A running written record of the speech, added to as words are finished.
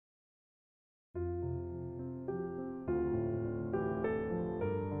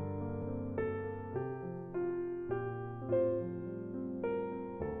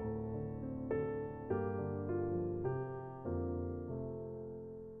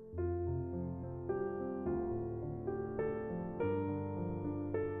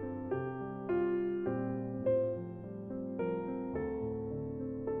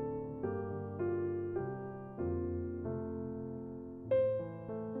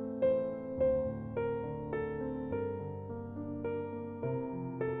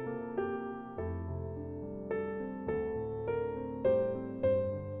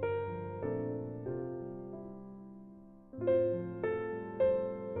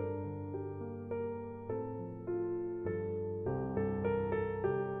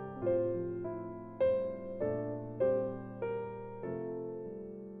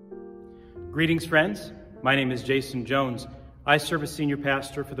Greetings, friends. My name is Jason Jones. I serve as senior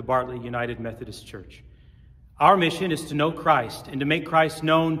pastor for the Bartlett United Methodist Church. Our mission is to know Christ and to make Christ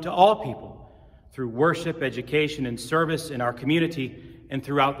known to all people through worship, education, and service in our community and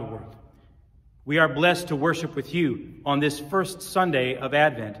throughout the world. We are blessed to worship with you on this first Sunday of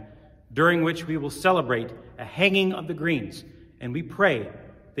Advent, during which we will celebrate a hanging of the greens, and we pray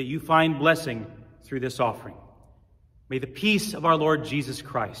that you find blessing through this offering. May the peace of our Lord Jesus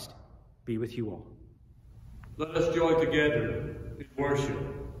Christ be with you all. Let us join together in worship.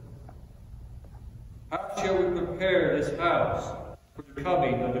 How shall we prepare this house for the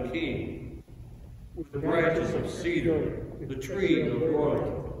coming of the King? With the branches of cedar, the tree of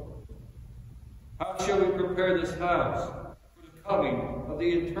royalty. How shall we prepare this house for the coming of the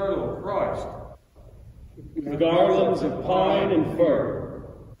eternal Christ? With garlands of pine and fir,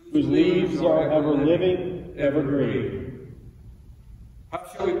 whose leaves are ever living, ever green. How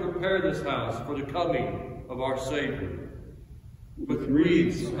shall we prepare this house for the coming of our Savior? With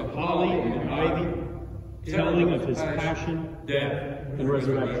wreaths of holly and ivy, telling of his passion, death, and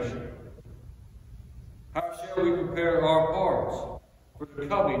resurrection. How shall we prepare our hearts for the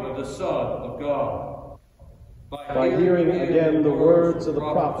coming of the Son of God? By hearing again the words of the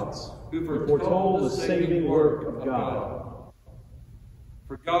prophets, who foretold the saving work of God.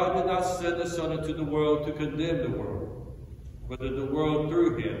 For God did not send the Son into the world to condemn the world, but that the world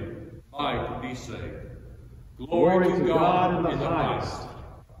through him might be saved. Glory to God in the highest.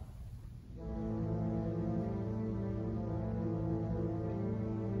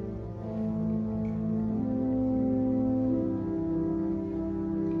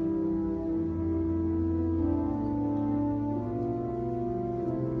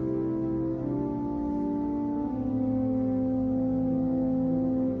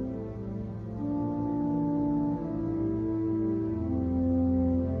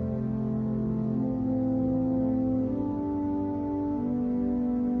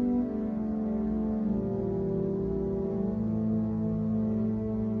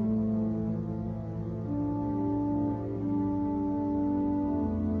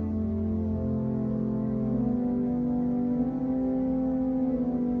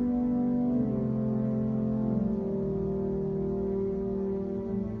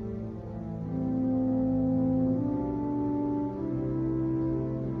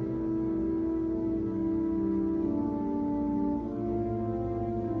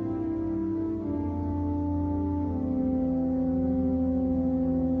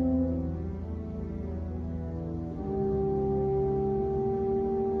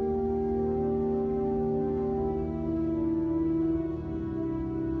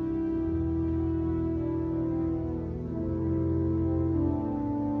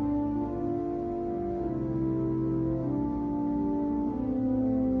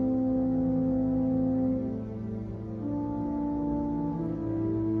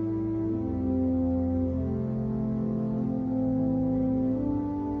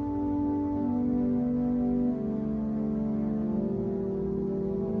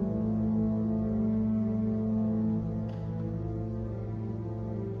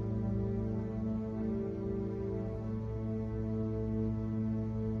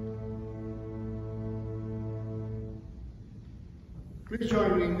 Please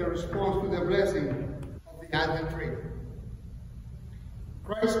join me in the response to the blessing of the Advent tree.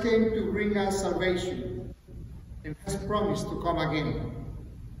 Christ came to bring us salvation and has promised to come again.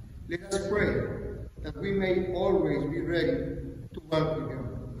 Let us pray that we may always be ready to welcome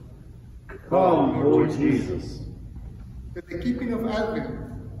him. Come, Lord Jesus. That the keeping of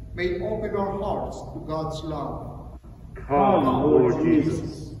Advent may open our hearts to God's love. Come, Lord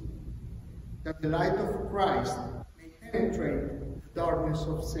Jesus. That the light of Christ may penetrate darkness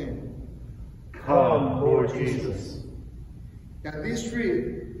of sin. Come, Lord Jesus. That this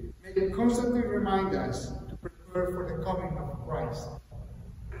tree may constantly remind us to prepare for the coming of Christ.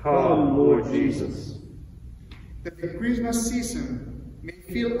 Come, Lord Jesus. That the Christmas season may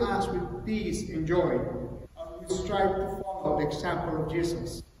fill us with peace and joy as we strive to follow the example of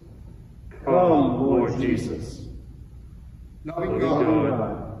Jesus. Come, Lord Jesus. Loving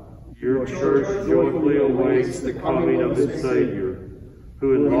God, your church joyfully awaits the coming of its Savior,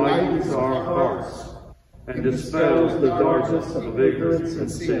 who enlightens our hearts and dispels the darkness of ignorance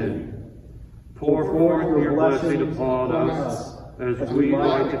and sin. Pour forth your blessing upon us as we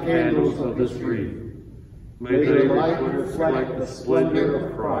light the candles of this wreath. May they reflect the splendor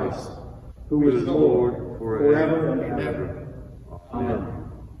of Christ, who is Lord forever and ever. Amen.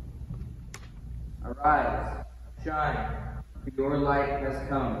 Arise, shine, for your light has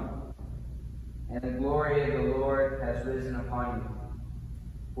come, and the glory of the Lord has risen upon you.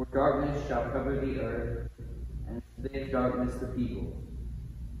 For darkness shall cover the earth, and thick darkness the people.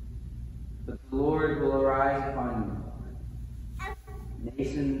 But the Lord will arise upon you.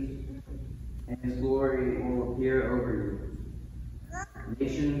 Nations and his glory will appear over you.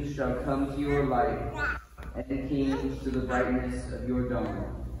 Nations shall come to your light, and kings to the brightness of your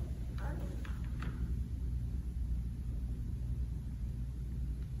dawn.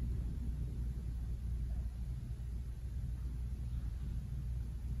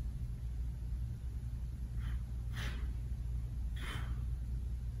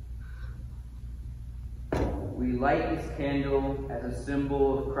 We light this candle as a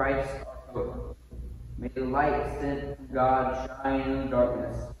symbol of Christ our hope. May the light sent from God shine in the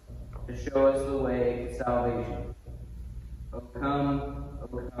darkness to show us the way to salvation. O come,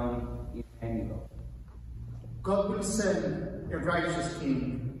 Emmanuel. God will send a righteous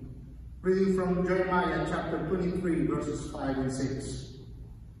king. Reading from Jeremiah chapter 23, verses 5 and 6.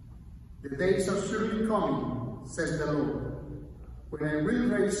 The days are surely coming, says the Lord, when I will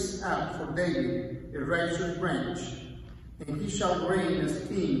raise up for David a righteous branch, and he shall reign as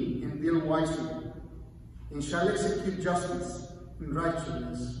king and deal wisely, and shall execute justice and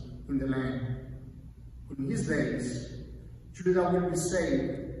righteousness in the land. In his days, Judah will be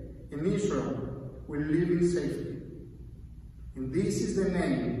saved, and Israel will live in safety. And this is the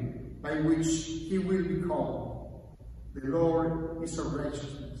name by which he will be called. The Lord is our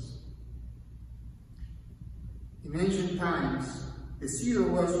righteousness. In ancient times, the cedar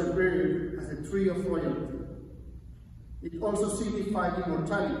was revered as the tree of loyalty. It also signified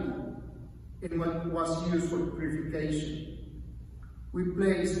immortality and what was used for purification. We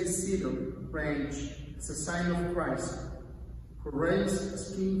place this cedar branch as a sign of Christ, who reigns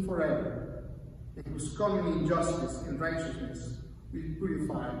as King forever, and whose coming in justice and righteousness will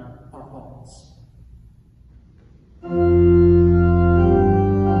purify our hearts.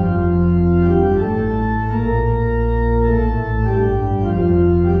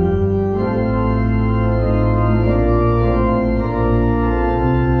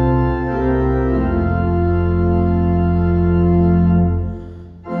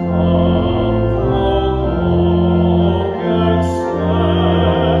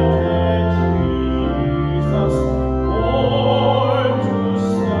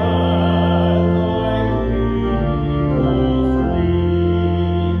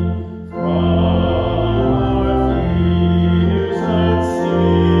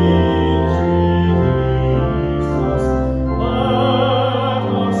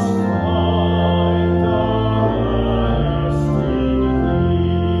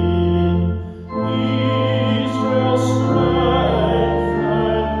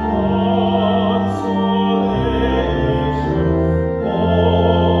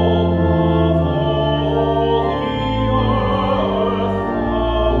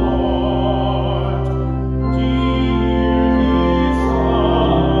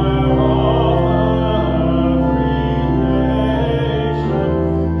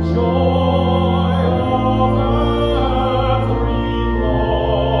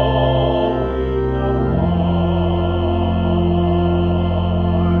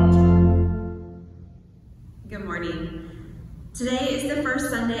 Today is the first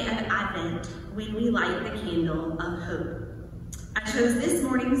Sunday of Advent when we light the candle of hope. I chose this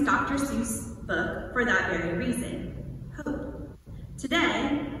morning's Dr. Seuss book for that very reason, hope.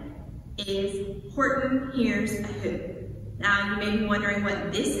 Today is Horton Hears a Hope. Now you may be wondering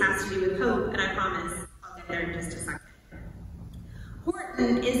what this has to do with hope, and I promise I'll get there in just a second.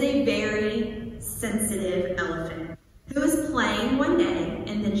 Horton is a very sensitive elephant who is playing one day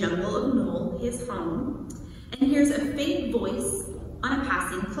in the jungle of Knoll, his home, and hears a faint voice on a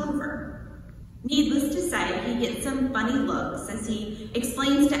passing clover. Needless to say, he gets some funny looks as he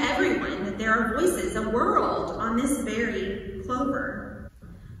explains to everyone that there are voices, a world on this very clover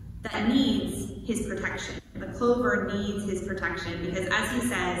that needs his protection. The clover needs his protection because, as he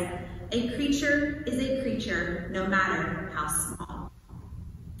says, a creature is a creature no matter how small.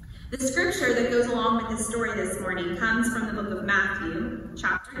 The scripture that goes along with this story this morning comes from the book of Matthew,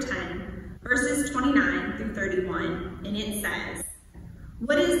 chapter 10, verses 29 through 31, and it says,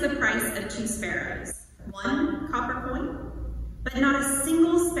 "What is the price of 2 sparrows? 1 copper coin? But not a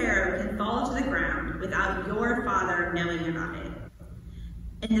single sparrow can fall to the ground without your Father knowing about it.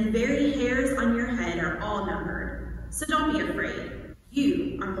 And the very hairs on your head are all numbered. So don't be afraid.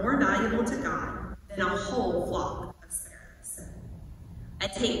 You are more valuable to God than a whole flock of sparrows." I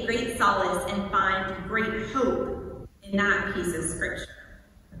take great solace and find great hope in that piece of scripture.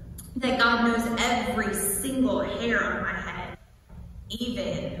 That God knows every single hair on my head,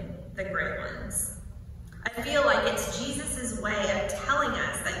 even the gray ones. I I feel like it's Jesus' way of telling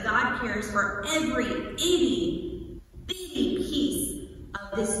us that God cares for every itty bitty piece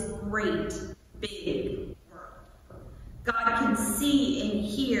of this great big world. God can see and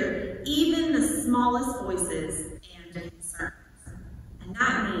hear even the smallest voices and concerns. And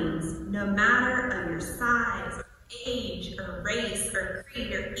that means no matter of your size, or age, or race, or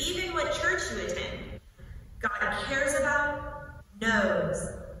creed, or even what church you attend, God cares about, knows,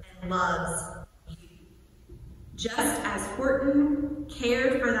 and loves you. Just as Horton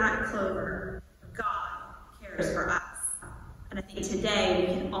cared for that clover, God cares for us. And I think today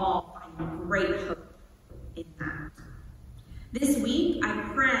we can all find great hope in that. This week,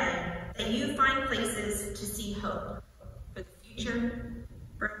 I pray that you find places to see hope for the future,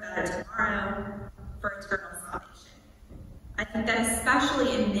 for a better tomorrow, for eternal salvation. I think that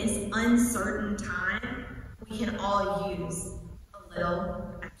especially in this uncertain time, we can all use a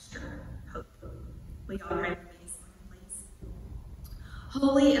little extra hope. We all pray for me this morning, please.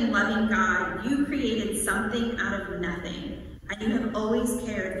 Holy and loving God, you created something out of nothing, and you have always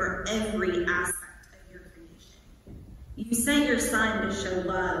cared for every aspect of your creation. You sent your Son to show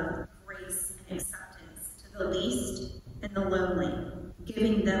love, grace, and acceptance to the least and the lonely,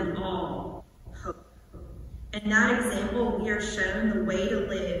 giving them all hope. In that example, we are shown the way to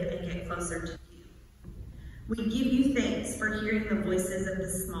live and get closer to you. We give you thanks for hearing the voices of the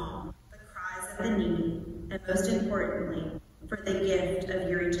small, the cries of the needy, and most importantly, for the gift of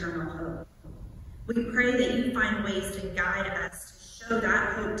your eternal hope. We pray that you find ways to guide us to show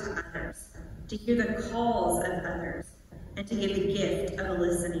that hope to others, to hear the calls of others, and to give the gift of a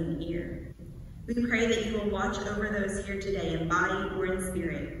listening ear. We pray that you will watch over those here today in body or in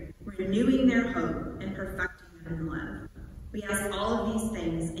spirit, renewing their hope and perfecting them in love. We ask all of these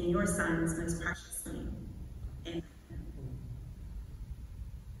things in your Son's most precious name. Amen.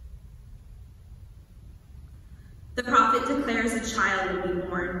 The prophet declares a child will be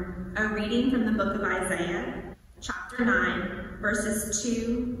born. A reading from the book of Isaiah, chapter 9, verses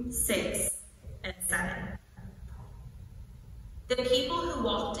 2, 6, and 7. The people who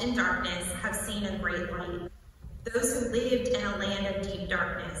walked in darkness have seen a great light. Those who lived in a land of deep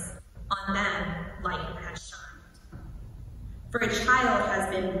darkness, on them light has shined. For a child has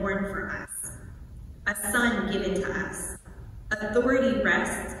been born for us, a son given to us. Authority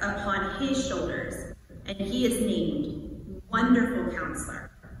rests upon his shoulders, and he is named Wonderful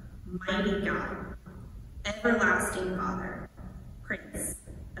Counselor, Mighty God, Everlasting Father, Prince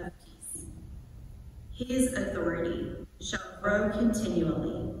of Peace. His authority shall grow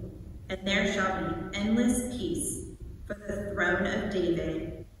continually, and there shall be endless peace for the throne of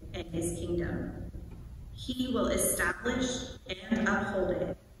David and his kingdom. He will establish and uphold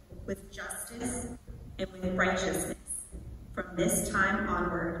it with justice and with righteousness from this time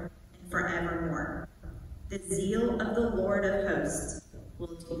onward and forevermore. The zeal of the Lord of hosts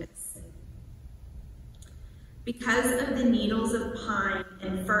will do this. Because of the needles of pine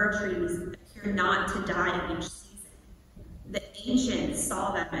and fir trees appear not to die each season, the ancients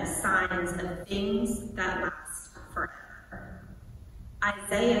saw them as signs of things that last forever.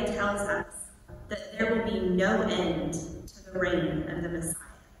 Isaiah tells us that there will be no end to the reign of the Messiah.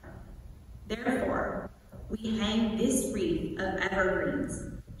 Therefore, we hang this wreath of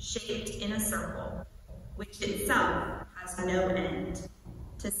evergreens shaped in a circle, which itself has no end,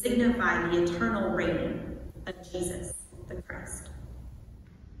 to signify the eternal reign of Jesus the Christ.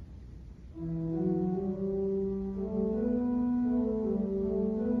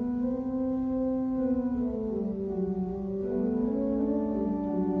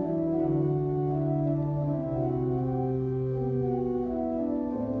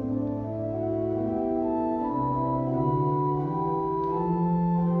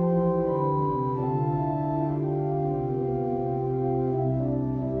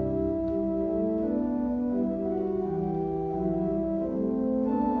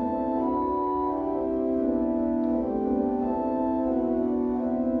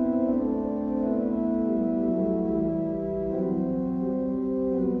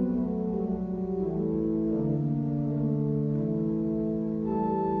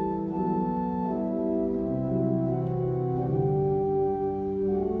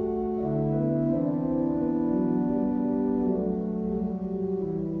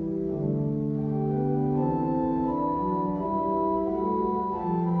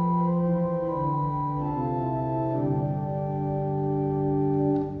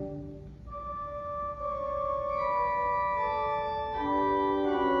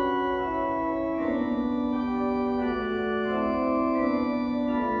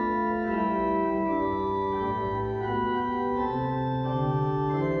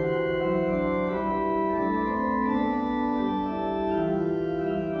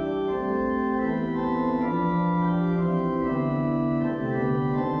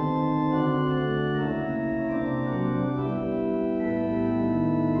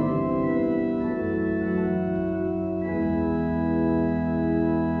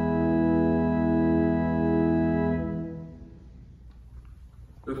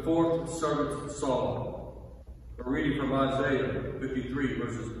 The fourth servant's psalm. A reading from Isaiah 53,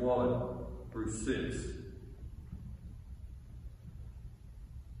 verses 1 through 6.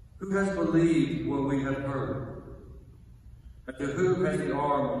 Who has believed what we have heard? And to whom has the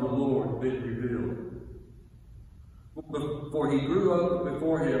arm of the Lord been revealed? For he grew up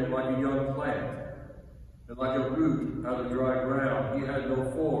before him like a young plant, and like a root out of dry ground. He had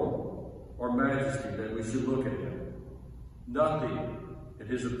no form or majesty that we should look at him, nothing in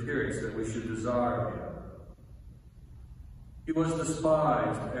his appearance that we should desire him. He was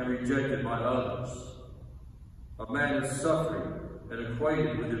despised and rejected by others, a man of suffering and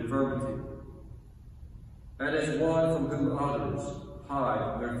acquainted with infirmity, and as one from whom others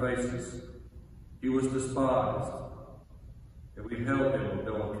hide their faces. He was despised, and we held him of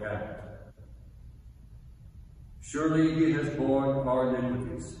no account. Surely he has borne our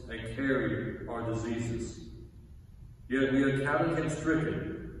iniquities and carried our diseases. Yet we accounted him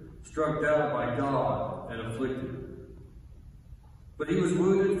stricken, struck down by God, and afflicted. But he was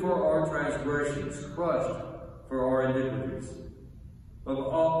wounded for our transgressions, crushed for our iniquities.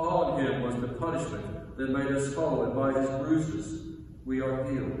 Upon him was the punishment that made us whole, and by his bruises we are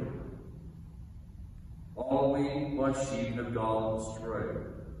healed. All we, like sheep, have gone astray.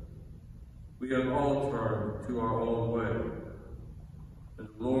 We have all turned to our own way, and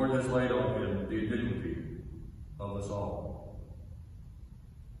the Lord has laid on him the iniquity of us all.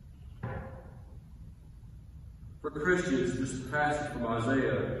 For Christians, this passage from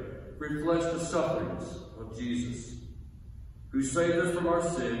Isaiah reflects the sufferings of Jesus, who saved us from our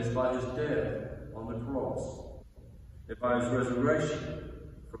sins by his death on the cross and by his resurrection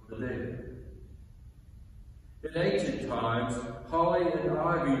from the dead. In ancient times, holly and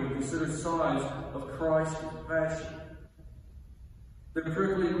ivy were considered signs of Christ's passion. The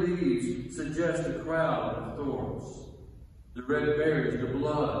prickly leaves suggest a crown of thorns. The red berries, the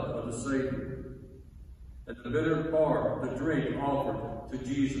blood of the Savior. And the bitter bark, the drink offered to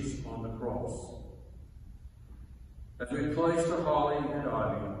Jesus on the cross. As we place the holly and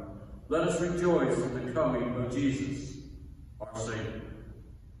ivy, let us rejoice in the coming of Jesus, our Savior.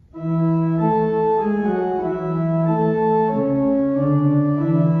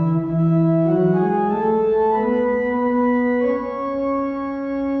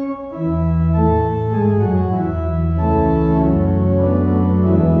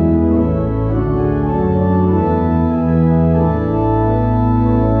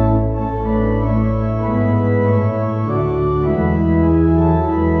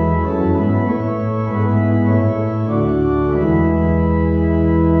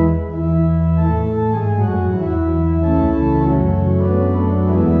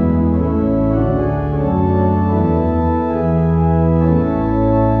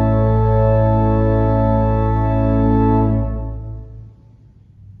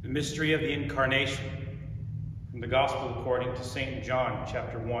 Mystery of the Incarnation, from the Gospel according to St. John,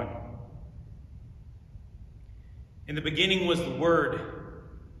 chapter 1. In the beginning was the Word,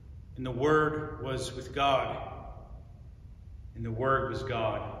 and the Word was with God, and the Word was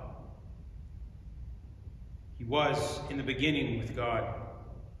God. He was in the beginning with God.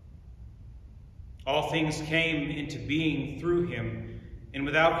 All things came into being through him, and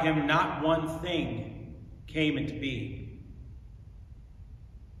without him not one thing came into being.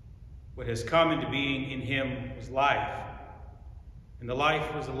 What has come into being in him was life, and the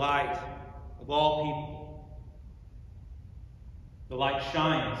life was the light of all people. The light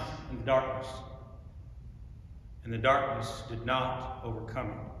shines in the darkness, and the darkness did not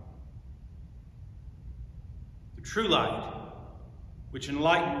overcome it. The true light, which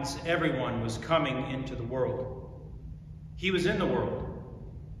enlightens everyone, was coming into the world. He was in the world,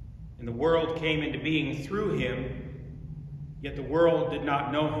 and the world came into being through him, yet the world did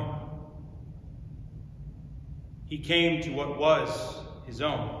not know him. He came to what was his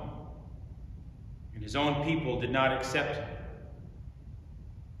own, and his own people did not accept him.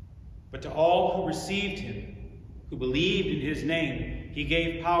 But to all who received him, who believed in his name, he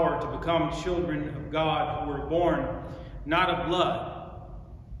gave power to become children of God, who were born not of blood,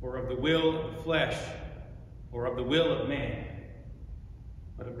 or of the will of the flesh, or of the will of man,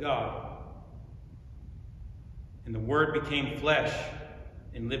 but of God. And the Word became flesh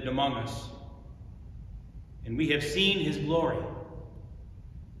and lived among us. And we have seen his glory,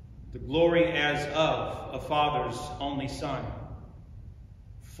 the glory as of a Father's only Son,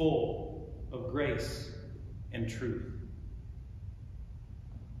 full of grace and truth.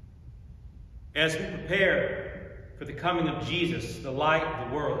 As we prepare for the coming of Jesus, the light of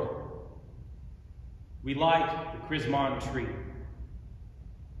the world, we light the Chrismon tree.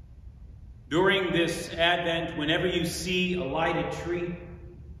 During this Advent, whenever you see a lighted tree,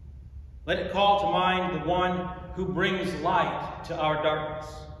 Let it call to mind the one who brings light to our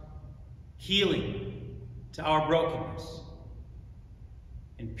darkness, healing to our brokenness,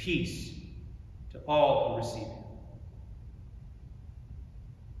 and peace to all who receive it.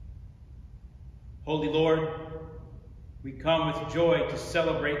 Holy Lord, we come with joy to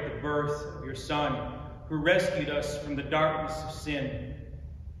celebrate the birth of your Son, who rescued us from the darkness of sin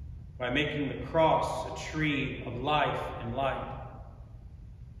by making the cross a tree of life and light.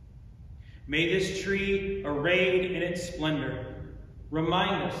 May this tree, arrayed in its splendor,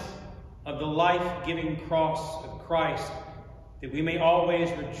 remind us of the life-giving cross of Christ, that we may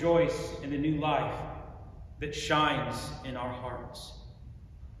always rejoice in the new life that shines in our hearts.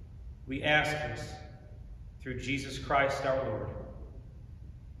 We ask this through Jesus Christ our Lord.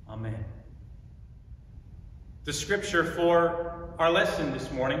 Amen. The scripture for our lesson this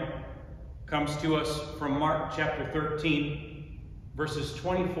morning comes to us from Mark chapter 13, verses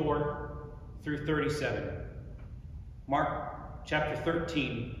 24 through 37. Mark chapter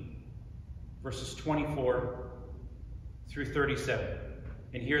 13, verses 24 through 37.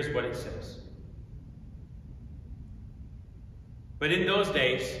 And here's what it says. But in those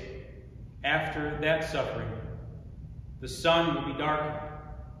days, after that suffering, the sun will be darkened,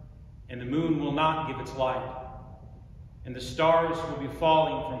 and the moon will not give its light, and the stars will be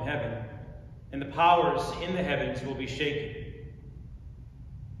falling from heaven, and the powers in the heavens will be shaken.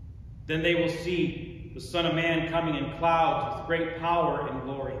 Then they will see the Son of Man coming in clouds with great power and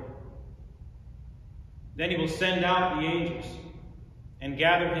glory. Then he will send out the angels and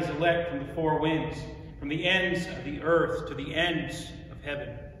gather his elect from the four winds, from the ends of the earth to the ends of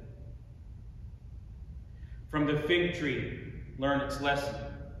heaven. From the fig tree, learn its lesson.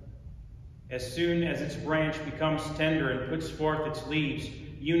 As soon as its branch becomes tender and puts forth its leaves,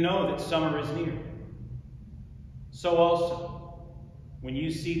 you know that summer is near. So also, when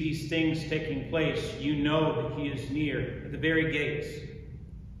you see these things taking place, you know that he is near, at the very gates.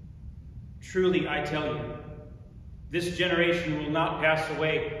 Truly, I tell you, this generation will not pass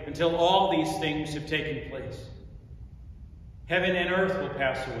away until all these things have taken place. Heaven and earth will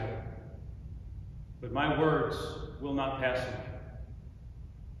pass away, but my words will not pass away.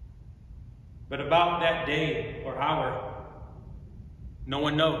 But about that day or hour, no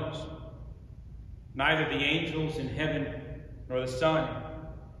one knows, neither the angels in heaven nor the Son,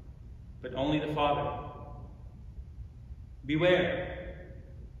 but only the Father. Beware,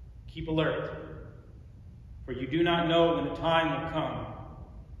 keep alert, for you do not know when the time will come.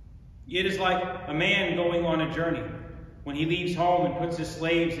 It is like a man going on a journey, when he leaves home and puts his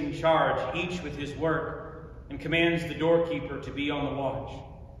slaves in charge, each with his work, and commands the doorkeeper to be on the watch.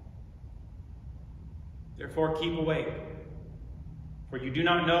 Therefore keep awake, for you do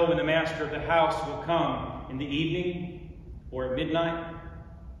not know when the master of the house will come, in the evening, or at midnight,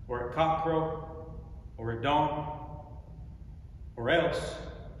 or at cockcrow, or at dawn, or else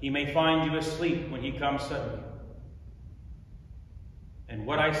he may find you asleep when he comes suddenly. And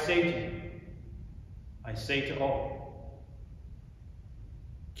what I say to you, I say to all,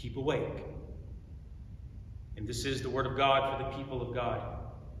 keep awake. And this is the word of God for the people of God.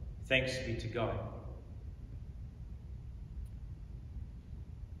 Thanks be to God.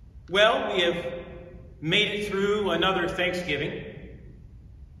 Well, we have made it through another Thanksgiving.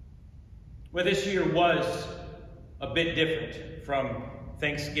 Well, this year was a bit different from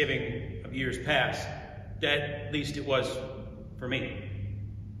Thanksgiving of years past. At least it was for me.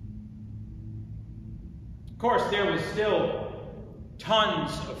 Of course, there was still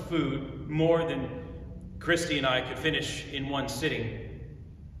tons of food, more than Christy and I could finish in one sitting.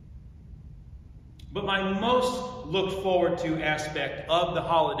 But my most looked forward to aspect of the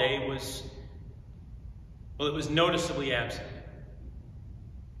holiday was, well, it was noticeably absent.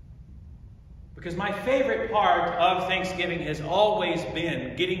 Because my favorite part of Thanksgiving has always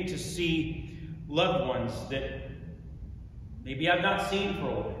been getting to see loved ones that maybe I've not seen for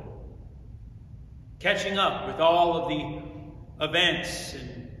a while. Catching up with all of the events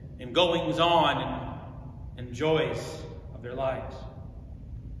and goings on and joys of their lives.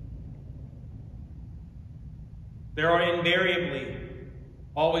 There are invariably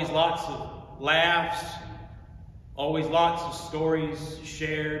always lots of laughs, always lots of stories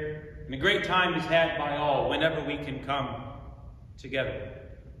shared, and a great time is had by all whenever we can come together.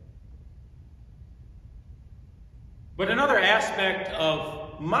 But another aspect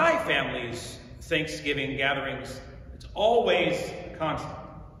of my family's Thanksgiving gatherings, it's always constant,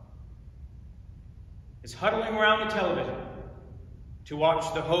 is huddling around the television to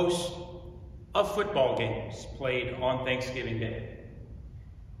watch the host of football games played on Thanksgiving Day.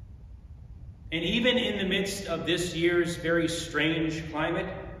 And even in the midst of this year's very strange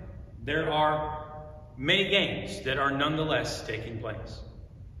climate, there are many games that are nonetheless taking place.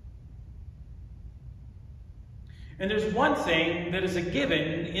 And there's one thing that is a given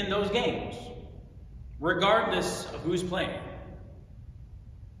in those games, regardless of who's playing.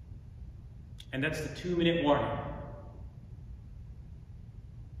 And that's the 2-minute warning.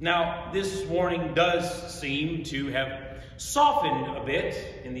 Now, this warning does seem to have softened a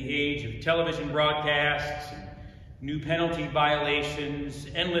bit in the age of television broadcasts, new penalty violations,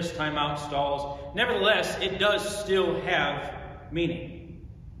 endless timeout stalls. Nevertheless, it does still have meaning.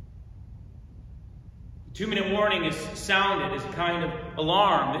 The 2-minute warning is sounded as a kind of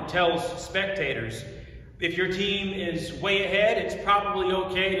alarm that tells spectators if your team is way ahead, it's probably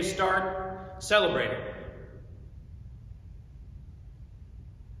okay to start celebrating.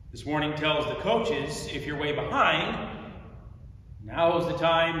 This warning tells the coaches if you're way behind, now is the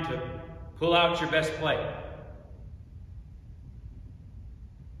time to pull out your best play.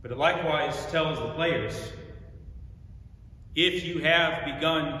 But it likewise tells the players, if you have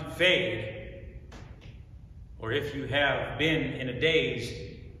begun to fade, or if you have been in a daze,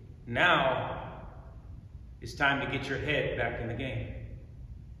 now it's time to get your head back in the game.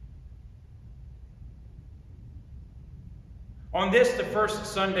 On this, the first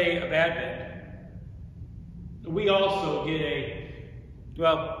Sunday of Advent, we also get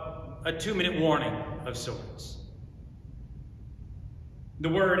a 2-minute warning of sorts. The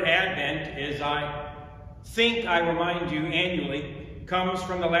word Advent, as I think I remind you annually, comes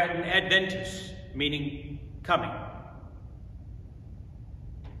from the Latin adventus, meaning coming.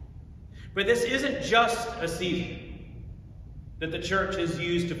 But this isn't just a season that the church has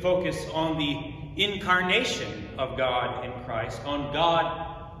used to focus on the incarnation of God in Christ, on God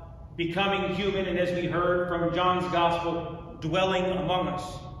becoming human, and as we heard from John's Gospel, dwelling among us.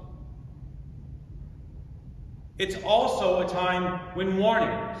 It's also a time when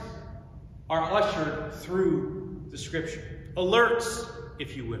warnings are ushered through the Scripture. Alerts,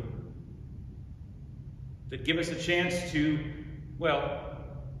 if you will, that give us a chance to,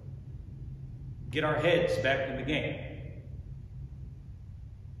 get our heads back in the game.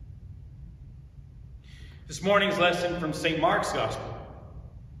 This morning's lesson from St. Mark's Gospel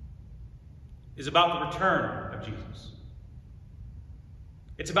is about the return of Jesus.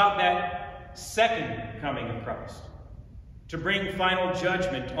 It's about that second coming of Christ, to bring final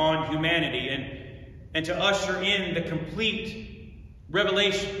judgment on humanity and to usher in the complete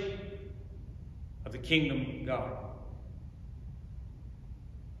revelation of the kingdom of God.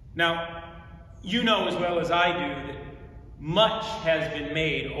 Now, you know as well as I do that much has been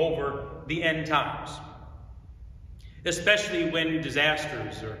made over the end times, especially when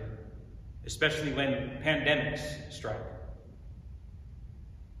disasters or especially when pandemics strike.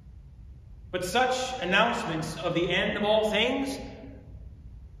 But such announcements of the end of all things,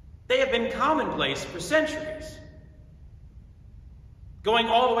 they have been commonplace for centuries, going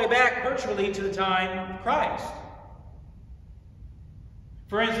all the way back virtually to the time of Christ.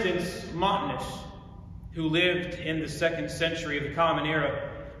 For instance, Montanus, who lived in the 2nd century of the Common Era,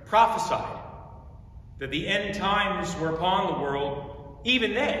 prophesied that the end times were upon the world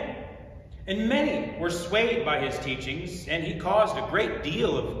even then. And many were swayed by his teachings, and he caused a great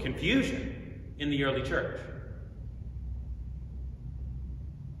deal of confusion in the early church.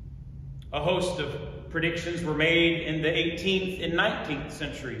 A host of predictions were made in the 18th and 19th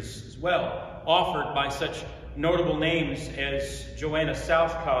centuries as well, offered by such notable names as Joanna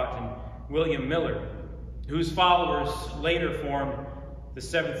Southcott and William Miller, whose followers later formed the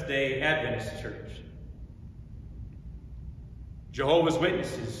Seventh-day Adventist Church. Jehovah's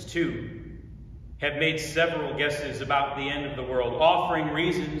Witnesses, too, have made several guesses about the end of the world, offering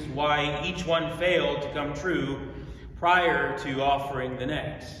reasons why each one failed to come true prior to offering the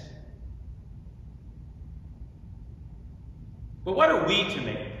next. But what are we to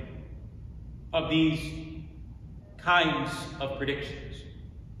make of these kinds of predictions?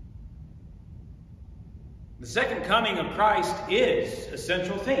 The second coming of Christ is a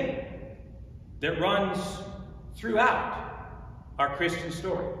central theme that runs throughout our Christian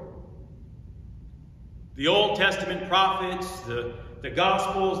story. The Old Testament prophets, the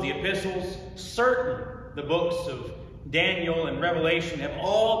Gospels, the Epistles, certainly the books of Daniel and Revelation have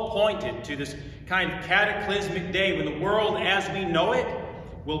all pointed to this kind of cataclysmic day when the world as we know it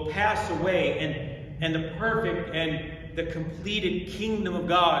will pass away and the perfect and the completed kingdom of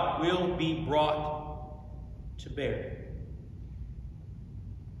God will be brought to bear.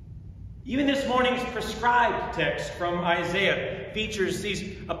 Even this morning's prescribed text from Isaiah features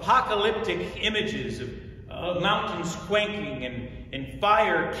these apocalyptic images of mountains quaking and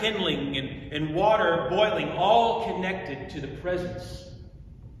fire kindling and water boiling, all connected to the presence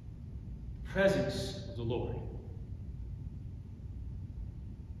presence of the Lord.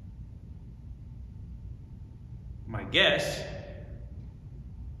 My guess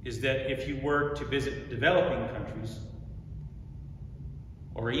is that if you were to visit developing countries,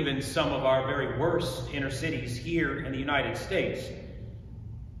 or even some of our very worst inner cities here in the United States,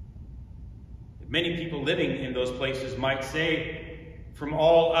 many people living in those places might say, from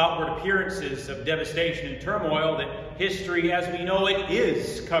all outward appearances of devastation and turmoil, that history as we know it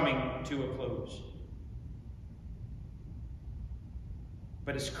is coming to a close.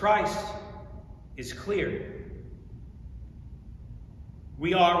 But as Christ is clear,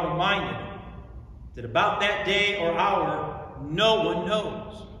 we are reminded that about that day or hour, no one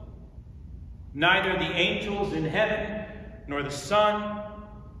knows. Neither the angels in heaven, nor the Son,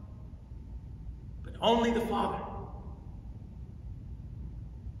 but only the Father.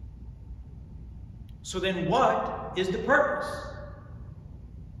 So then what is the purpose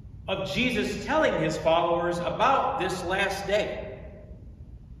of Jesus telling his followers about this last day?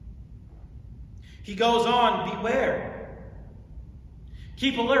 He goes on, beware.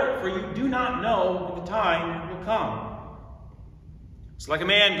 Keep alert, for you do not know when the time will come. It's like a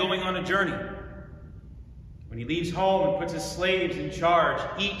man going on a journey. When he leaves home and puts his slaves in charge,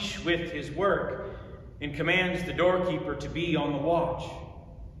 each with his work, and commands the doorkeeper to be on the watch.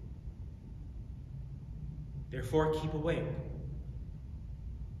 Therefore, keep awake.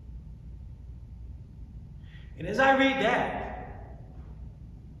 And as I read that,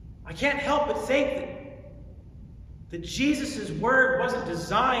 I can't help but think that Jesus' word wasn't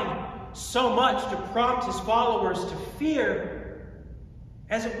designed so much to prompt his followers to fear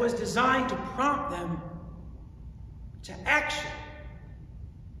as it was designed to prompt them to action.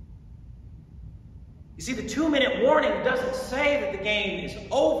 You see, the 2-minute warning doesn't say that the game is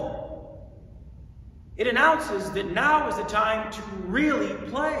over. It announces that now is the time to really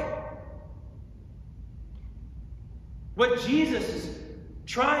play. What Jesus is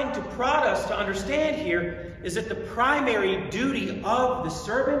trying to prod us to understand here is that the primary duty of the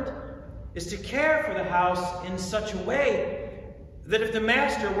servant is to care for the house in such a way that if the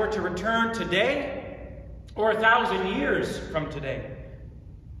master were to return today or 1,000 years from today,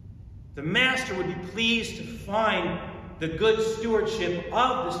 the master would be pleased to find the good stewardship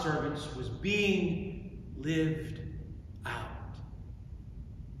of the servants was being lived out.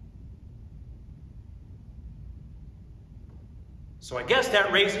 So I guess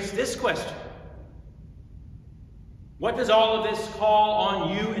that raises this question. What does all of this call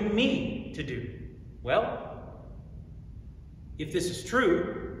on you and me to do? Well, if this is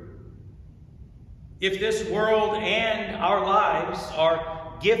true, if this world and our lives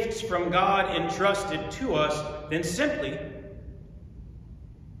are gifts from God entrusted to us, then simply,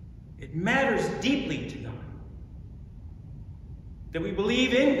 it matters deeply to God that we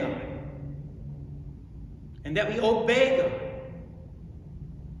believe in God and that we obey God,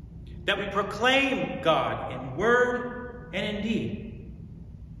 that we proclaim God in word and in deed.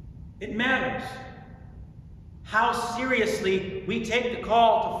 It matters how seriously we take the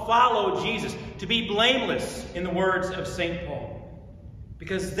call to follow Jesus, to be blameless, in the words of St. Paul,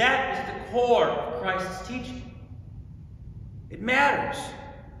 because that is the core of Christ's teaching. It matters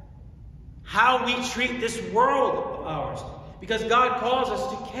how we treat this world of ours, because God calls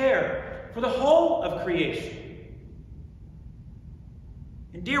us to care for the whole of creation.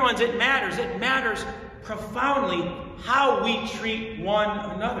 And dear ones, it matters profoundly how we treat one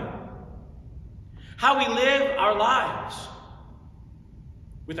another, how we live our lives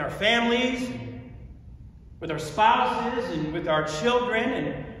with our families, with our spouses, and with our children,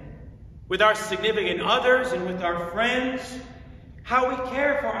 and with our significant others, and with our friends, how we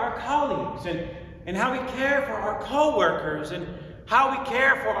care for our colleagues, and how we care for our co-workers, and how we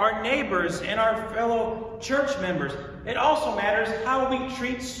care for our neighbors and our fellow church members. It also matters how we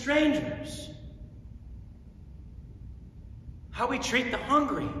treat strangers, how we treat the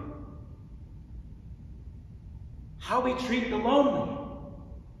hungry, how we treat the lonely,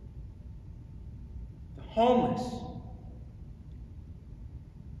 the homeless,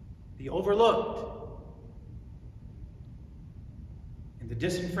 the overlooked, and the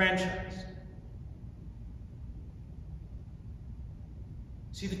disenfranchised.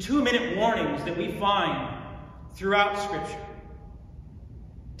 See, the 2-minute warnings that we find throughout Scripture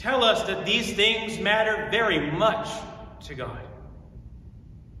tell us that these things matter very much to God,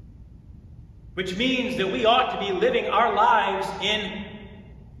 which means that we ought to be living our lives in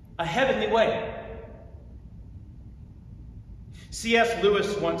a heavenly way. C.S.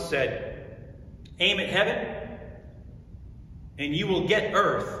 Lewis once said, "Aim at heaven, and you will get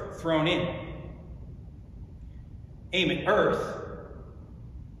earth thrown in. Aim at earth,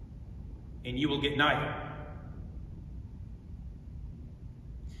 and you will get neither.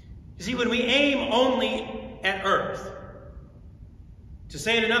 You see, when we aim only at earth, to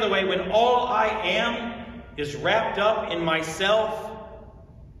say it another way, when all I am is wrapped up in myself,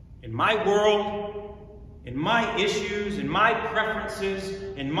 in my world, in my issues, in my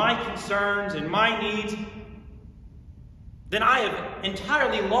preferences, in my concerns, in my needs, then I have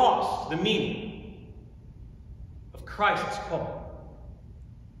entirely lost the meaning of Christ's call.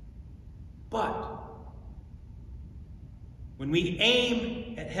 But when we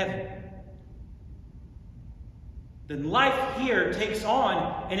aim at heaven, then life here takes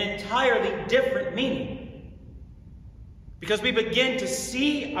on an entirely different meaning, because we begin to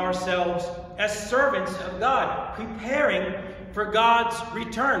see ourselves as servants of God, preparing for God's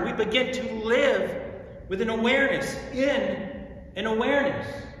return. We begin to live with an awareness,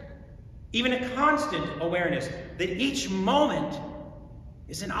 even a constant awareness, that each moment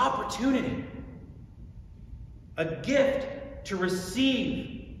is an opportunity, a gift to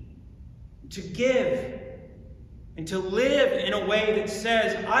receive, to give, and to live in a way that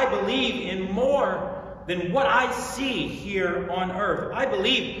says, I believe in more than what I see here on earth. I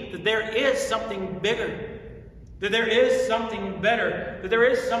believe that there is something bigger, that there is something better, that there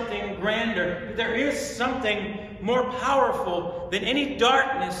is something grander, that there is something more powerful than any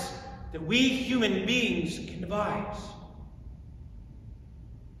darkness that we human beings can devise.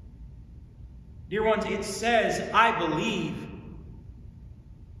 Dear ones, it says, I believe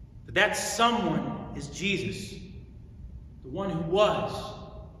that someone is Jesus, the one who was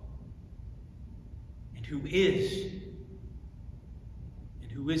and who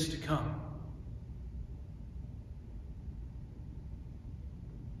is to come.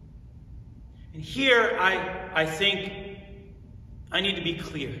 And here I think I need to be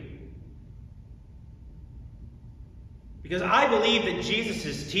clear, because I believe that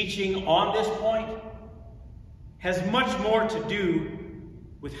Jesus' teaching on this point has much more to do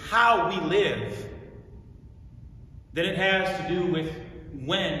with how we live than it has to do with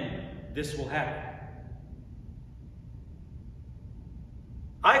when this will happen.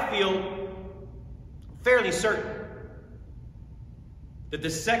 I feel fairly certain that the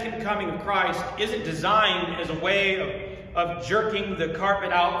second coming of Christ isn't designed as a way of jerking the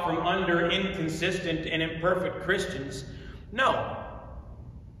carpet out from under inconsistent and imperfect Christians. No.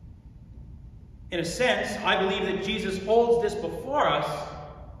 In a sense, I believe that Jesus holds this before us,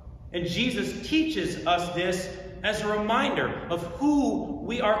 and Jesus teaches us this as a reminder of who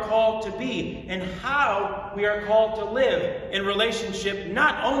we are called to be and how we are called to live in relationship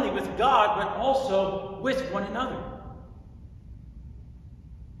not only with God, but also with one another.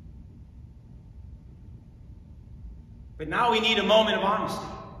 But now we need a moment of honesty.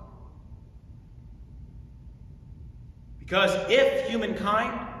 Because if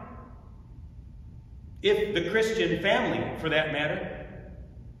humankind, if the Christian family, for that matter,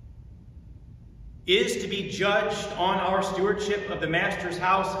 is to be judged on our stewardship of the Master's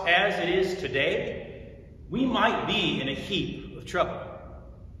house as it is today, we might be in a heap of trouble.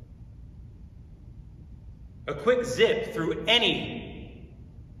 A quick zip through any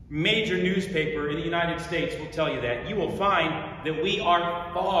major newspaper in the United States will tell you that. You will find that we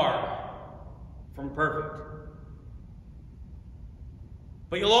are far from perfect.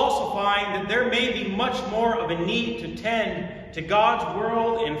 But you'll also find that there may be much more of a need to tend to God's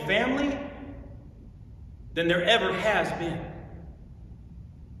world and family than there ever has been.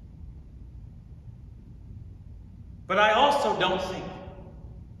 But I also don't think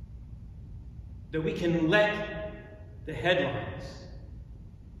that we can let the headlines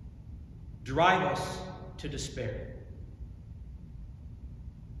drive us to despair.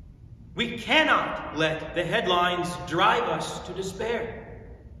 We cannot let the headlines drive us to despair.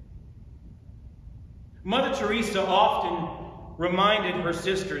 Mother Teresa often reminded her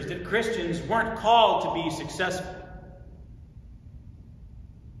sisters that Christians weren't called to be successful,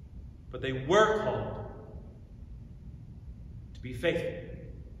 but they were called to be faithful.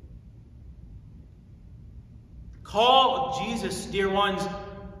 The call of Jesus, dear ones,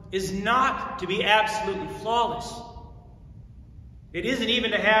 is not to be absolutely flawless. It isn't even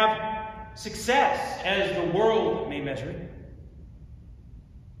to have success as the world may measure it.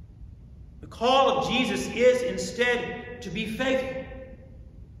 The call of Jesus is instead to be faithful,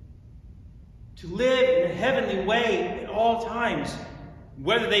 to live in a heavenly way at all times,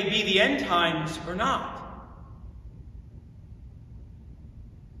 whether they be the end times or not.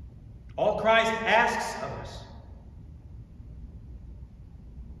 All Christ asks of us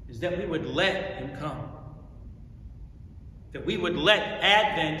is that we would let him come, that we would let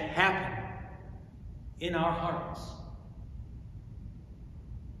Advent happen in our hearts.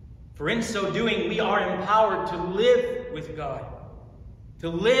 For in so doing, we are empowered to live with God, to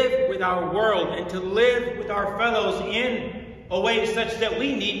live with our world, and to live with our fellows in a way such that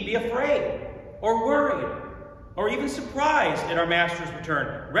we needn't be afraid or worried or even surprised at our Master's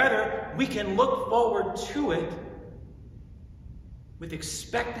return. Rather, we can look forward to it with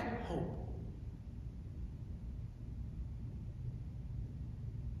expectant hope.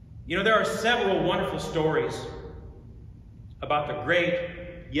 You know, there are several wonderful stories about the great,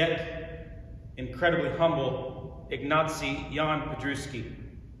 yet incredibly humble Ignacy Jan Paderewski,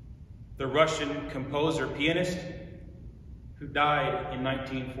 the Russian composer-pianist who died in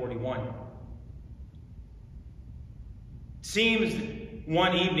 1941. It seems that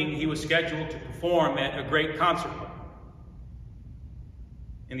one evening he was scheduled to perform at a great concert hall.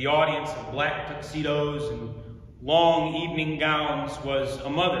 In the audience of black tuxedos and long evening gowns was a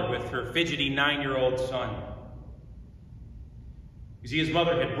mother with her fidgety 9-year-old son. You see, his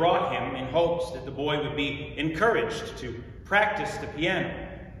mother had brought him in hopes that the boy would be encouraged to practice the piano,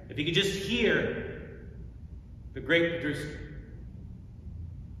 if he could just hear the great Paderewski.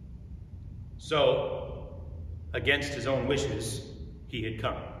 So, against his own wishes, he had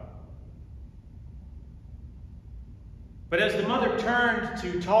come. But as the mother turned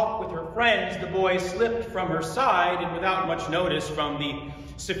to talk with her friends, the boy slipped from her side, and without much notice from the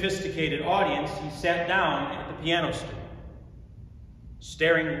sophisticated audience, he sat down at the piano stool,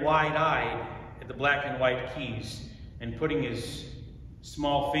 staring wide-eyed at the black and white keys and putting his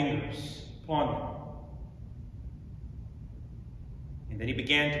small fingers upon them. And then he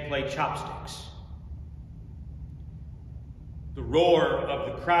began to play chopsticks. The roar of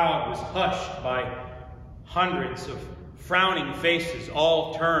the crowd was hushed by hundreds of frowning faces,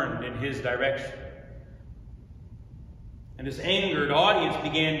 all turned in his direction. And this angered audience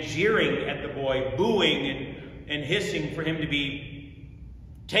began jeering at the boy, booing and hissing for him to be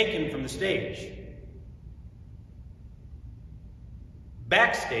taken from the stage.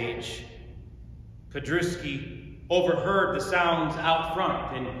 Backstage, Paderewski overheard the sounds out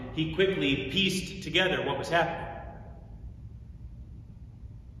front, and he quickly pieced together what was happening.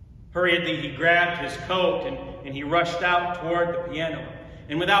 Hurriedly, he grabbed his coat and he rushed out toward the piano.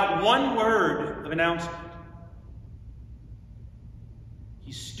 And without one word of announcement,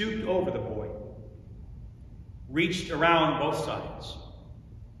 he stooped over the boy, reached around both sides,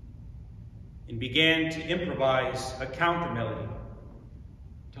 and began to improvise a counter melody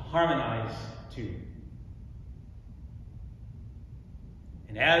to harmonize to.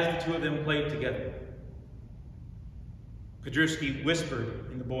 And as the two of them played together, Paderewski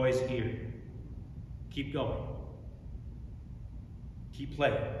whispered in the boy's ear, "Keep going. Keep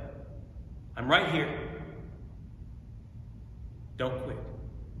playing. I'm right here. Don't quit."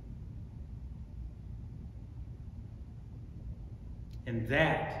 And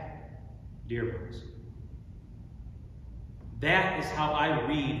that, dear ones, that is how I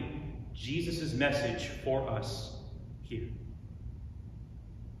read Jesus' message for us here.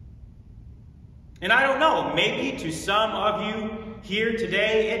 And I don't know, maybe to some of you here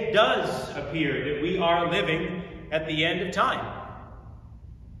today, it does appear that we are living at the end of time.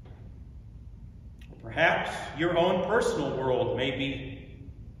 Or perhaps your own personal world may be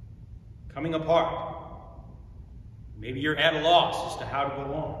coming apart. Maybe you're at a loss as to how to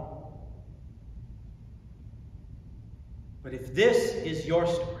go on. But if this is your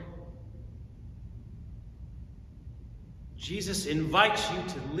story, Jesus invites you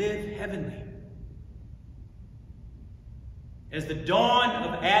to live heavenly. As the dawn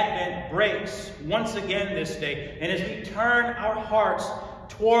of Advent breaks once again this day, and as we turn our hearts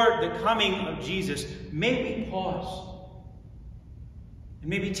toward the coming of Jesus, may we pause, and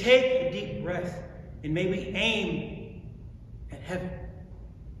maybe take a deep breath, and maybe aim at heaven.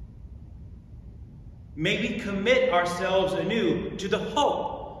 May we commit ourselves anew to the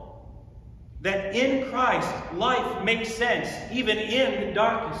hope that in Christ life makes sense even in the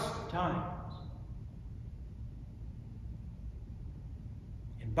darkest times.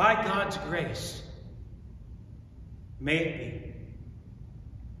 By God's grace, may it be.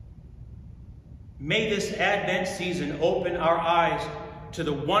 May this Advent season open our eyes to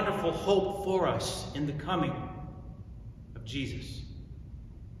the wonderful hope for us in the coming of Jesus.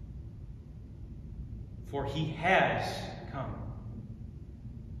 For he has come.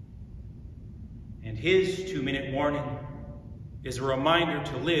 And his 2-minute warning is a reminder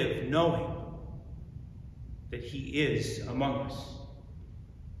to live knowing that he is among us,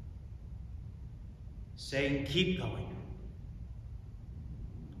 saying, keep going,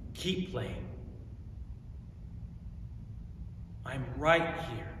 keep playing. I'm right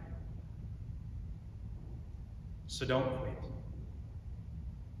here, so don't quit.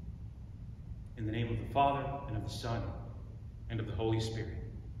 In the name of the Father, and of the Son, and of the Holy Spirit.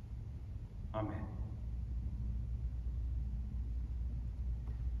 Amen.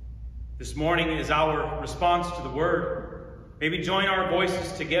 This morning is our response to the Word. May we join our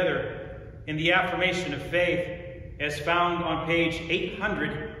voices together in the affirmation of faith as found on page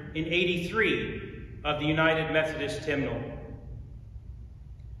 883 of the United Methodist Hymnal.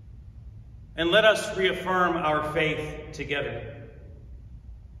 And let us reaffirm our faith together.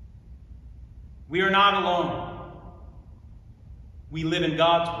 We are not alone. We live in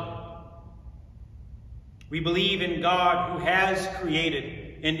God's world. We believe in God who has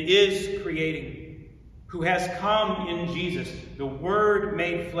created and is creating, who has come in Jesus, the Word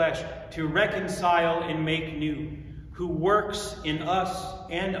made flesh, to reconcile and make new, who works in us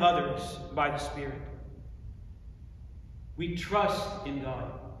and others by the Spirit. We trust in God.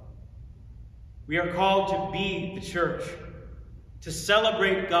 We are called to be the church, to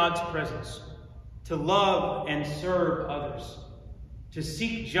celebrate God's presence, to love and serve others, to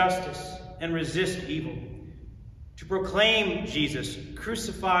seek justice and resist evil, to proclaim Jesus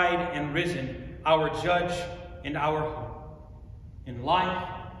crucified and risen, our judge and our hope. In life,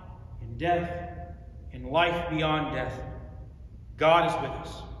 in death, in life beyond death, God is with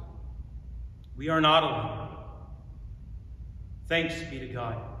us. We are not alone. Thanks be to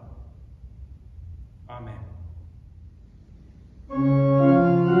God. Amen.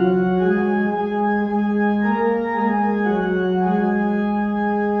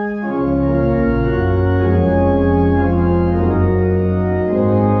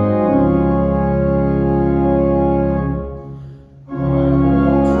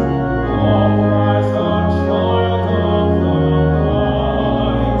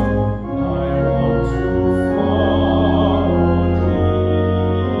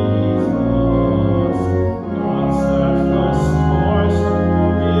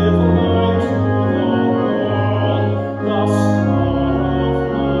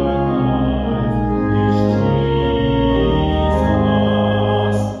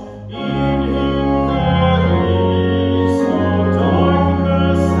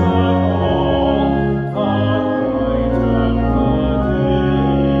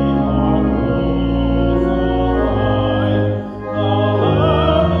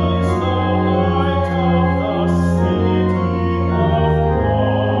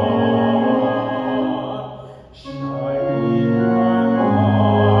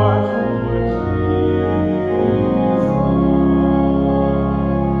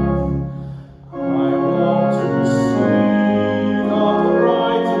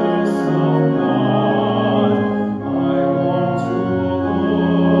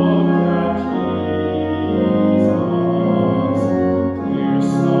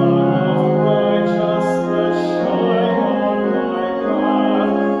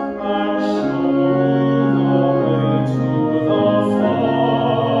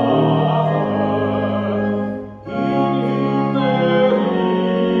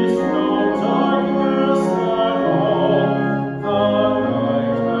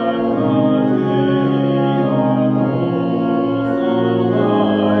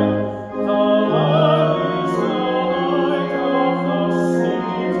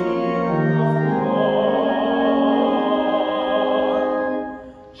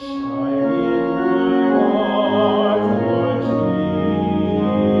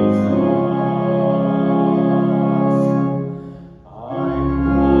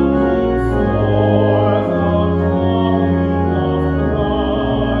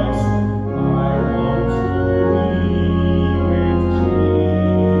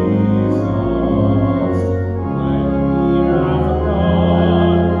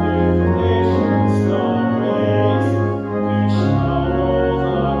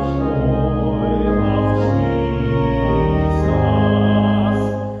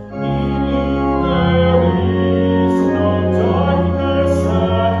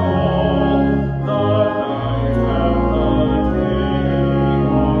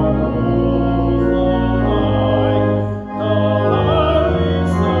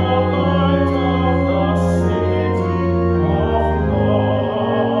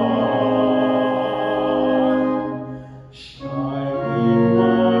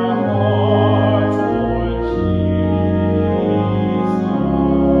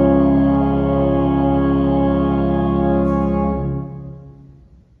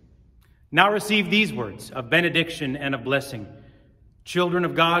 Now receive these words of benediction and of blessing. Children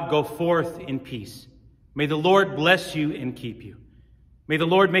of God, go forth in peace. May the Lord bless you and keep you. May the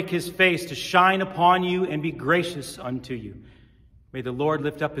Lord make his face to shine upon you and be gracious unto you. May the Lord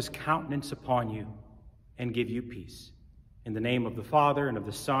lift up his countenance upon you and give you peace. In the name of the Father, and of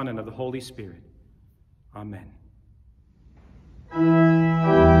the Son, and of the Holy Spirit. Amen.